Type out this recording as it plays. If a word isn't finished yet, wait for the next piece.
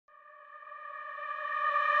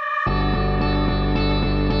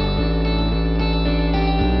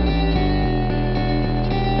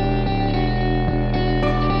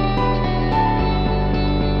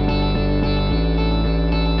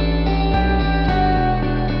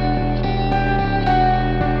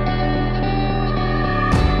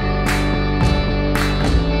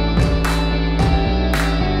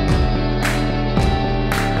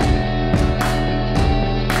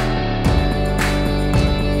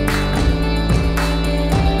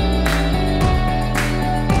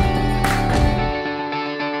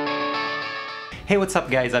Hey, what's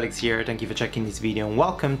up guys, Alex here, thank you for checking this video and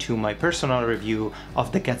welcome to my personal review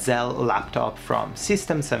of the Gazelle laptop from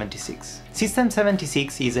System76.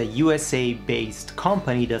 System76 is a USA-based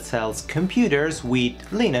company that sells computers with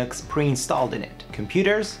Linux pre-installed in it.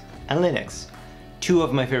 Computers and Linux, two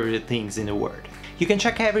of my favorite things in the world. You can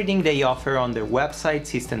check everything they offer on their website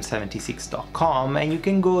system76.com, and you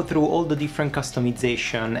can go through all the different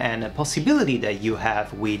customization and possibility that you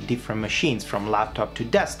have with different machines, from laptop to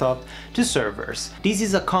desktop to servers. This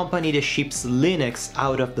is a company that ships Linux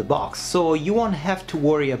out of the box, so you won't have to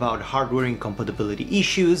worry about hardware incompatibility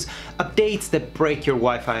issues, updates that break your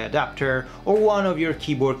Wi-Fi adapter, or one of your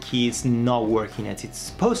keyboard keys not working as it's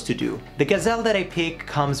supposed to do. The Gazelle that I picked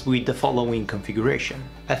comes with the following configuration: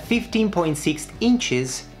 a 15.6 inches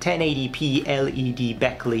 1080p LED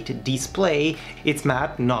backlit display. It's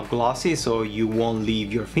matte, not glossy, so you won't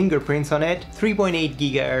leave your fingerprints on it. 3.8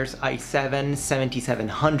 GHz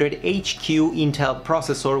i7-7700 HQ Intel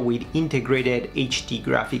processor with integrated HD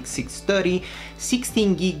graphics 630,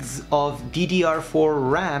 16 gigs of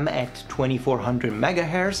DDR4 RAM at 2400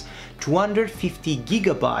 MHz, 250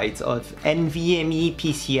 gigabytes of NVMe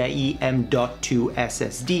PCIe M.2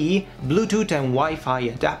 SSD, Bluetooth and Wi-Fi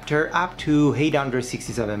adapter up to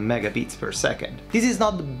 867 megabits per second. This is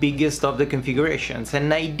not the biggest of the configurations,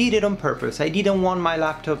 and I did it on purpose. I didn't want my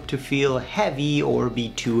laptop to feel heavy or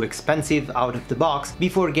be too expensive out of the box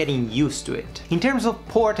before getting used to it. In terms of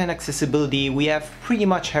port and accessibility, we have pretty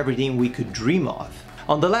much everything we could dream of.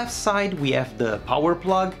 On the left side we have the power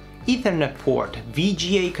plug, Ethernet port,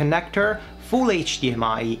 VGA connector, full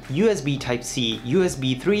HDMI, USB Type-C,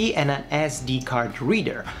 USB 3 and an SD card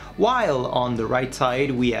reader, while on the right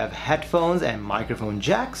side we have headphones and microphone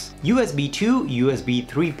jacks, USB 2, USB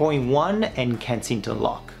 3.1 and Kensington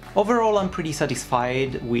lock. Overall, I'm pretty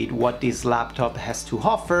satisfied with what this laptop has to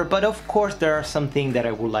offer, but of course there are some things that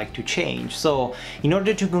I would like to change. So in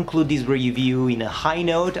order to conclude this review in a high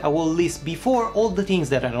note, I will list before all the things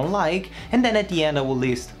that I don't like, and then at the end I will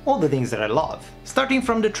list all the things that I love. Starting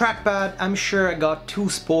from the trackpad, I'm sure I got too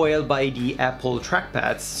spoiled by the Apple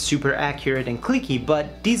trackpads, super accurate and clicky,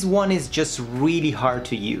 but this one is just really hard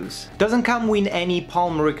to use. Doesn't come with any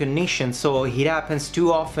palm recognition, so it happens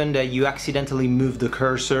too often that you accidentally move the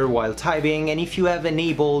cursor while typing, and if you have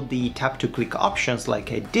enabled the tap to click options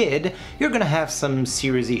like I did, you're gonna have some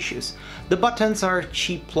serious issues. The buttons are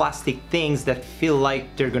cheap plastic things that feel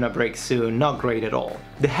like they're gonna break soon, not great at all.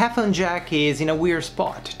 The headphone jack is in a weird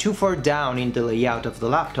spot, too far down in the layout of the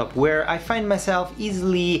laptop, where I find myself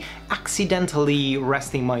easily accidentally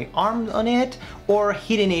resting my arm on it or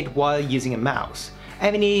hitting it while using a mouse.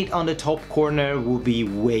 Having it on the top corner would be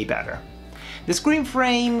way better. The screen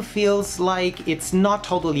frame feels like it's not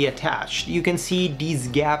totally attached. You can see these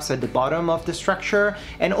gaps at the bottom of the structure,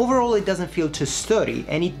 and overall it doesn't feel too sturdy,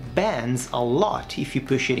 and it bends a lot if you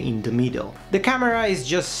push it in the middle. The camera is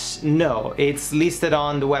just no. It's listed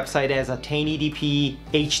on the website as a 1080p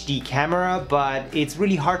HD camera, but it's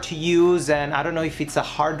really hard to use, and I don't know if it's a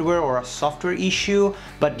hardware or a software issue,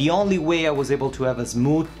 but the only way I was able to have a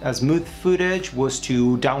smooth footage was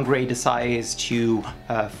to downgrade the size to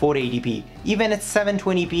 480p. Even at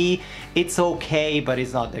 720p, it's okay, but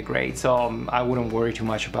it's not that great, so I wouldn't worry too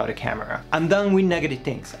much about the camera. I'm done with negative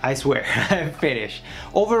things, I swear, I'm finished.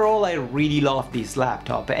 Overall, I really love this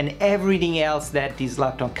laptop, and everything else that this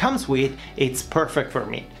laptop comes with, it's perfect for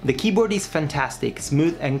me. The keyboard is fantastic,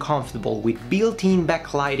 smooth and comfortable, with built-in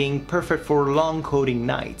backlighting, perfect for long coding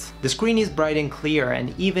nights. The screen is bright and clear,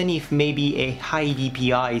 and even if maybe a high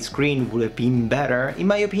DPI screen would have been better, in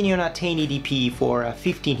my opinion a 1080p for a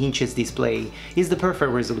 15 inches display is the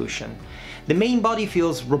perfect resolution. The main body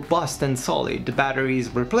feels robust and solid, the battery is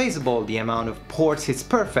replaceable, the amount of ports is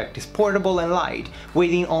perfect, it's portable and light,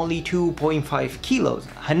 weighing only 2.5 kilos.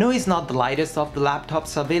 I know it's not the lightest of the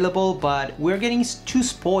laptops available, but we're getting too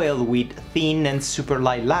spoiled with thin and super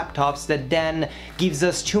light laptops that then gives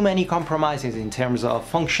us too many compromises in terms of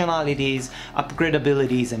functionalities,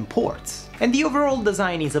 upgradabilities and ports. And the overall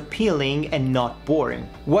design is appealing and not boring.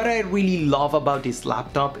 What I really love about this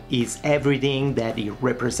laptop is everything that it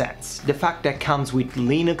represents. The fact that it comes with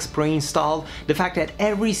Linux pre-installed, the fact that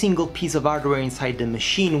every single piece of hardware inside the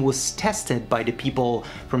machine was tested by the people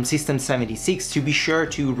from System76 to be sure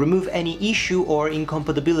to remove any issue or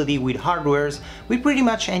incompatibility with hardwares with pretty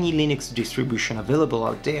much any Linux distribution available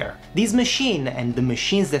out there. This machine and the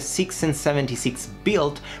machines that System76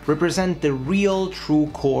 built represent the real true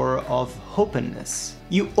core of openness.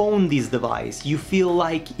 You own this device, you feel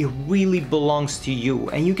like it really belongs to you,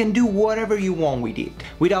 and you can do whatever you want with it,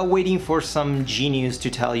 without waiting for some genius to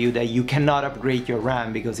tell you that you cannot upgrade your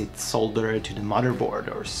RAM because it's soldered to the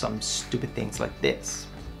motherboard or some stupid things like this.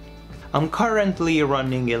 I'm currently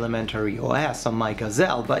running Elementary OS on my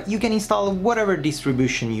Gazelle, but you can install whatever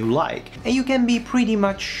distribution you like, and you can be pretty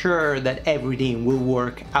much sure that everything will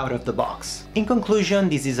work out of the box. In conclusion,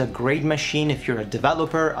 this is a great machine if you're a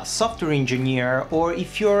developer, a software engineer, or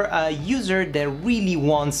if you're a user that really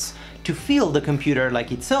wants to feel the computer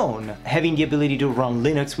like its own, having the ability to run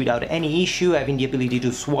Linux without any issue, having the ability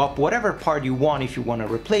to swap whatever part you want if you want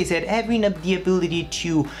to replace it, having the ability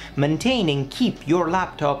to maintain and keep your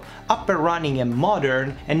laptop up and running and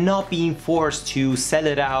modern, and not being forced to sell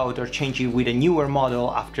it out or change it with a newer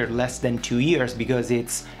model after less than 2 years because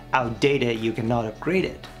it's outdated, you cannot upgrade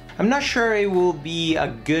it. I'm not sure it will be a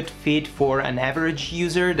good fit for an average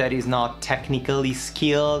user that is not technically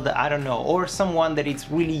skilled, I don't know, or someone that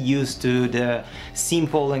is really used to the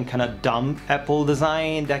simple and kind of dumb Apple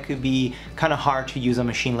design. That could be kind of hard to use a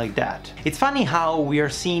machine like that. It's funny how we are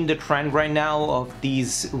seeing the trend right now of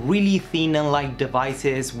these really thin and light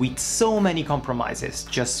devices with so many compromises.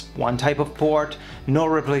 Just one type of port, no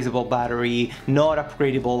replaceable battery, not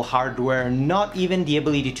upgradable hardware, not even the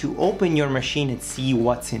ability to open your machine and see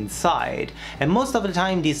what's inside. And most of the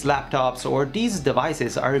time these laptops or these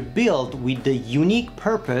devices are built with the unique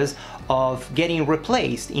purpose of getting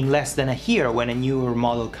replaced in less than a year when a newer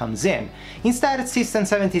model comes in. Instead,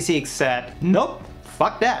 System76 said, nope,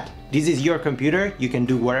 fuck that. This is your computer, you can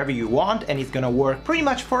do whatever you want, and it's gonna work pretty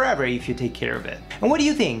much forever if you take care of it. And what do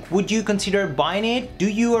you think? Would you consider buying it? Do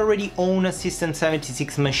you already own a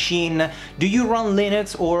System76 machine? Do you run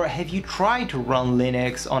Linux, or have you tried to run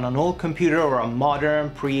Linux on an old computer or a modern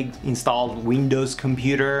pre-installed Windows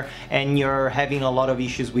computer and you're having a lot of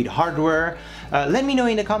issues with hardware? Let me know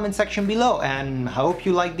in the comment section below, and I hope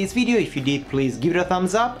you liked this video. If you did, please give it a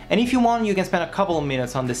thumbs up. And if you want, you can spend a couple of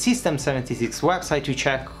minutes on the System76 website to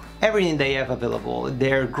check everything they have available.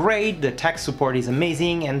 They're great, the tech support is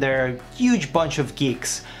amazing, and they're a huge bunch of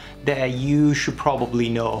geeks that you should probably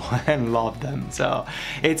know and love them. So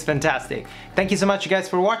it's fantastic. Thank you so much, you guys,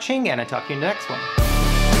 for watching, and I'll talk to you in the next one.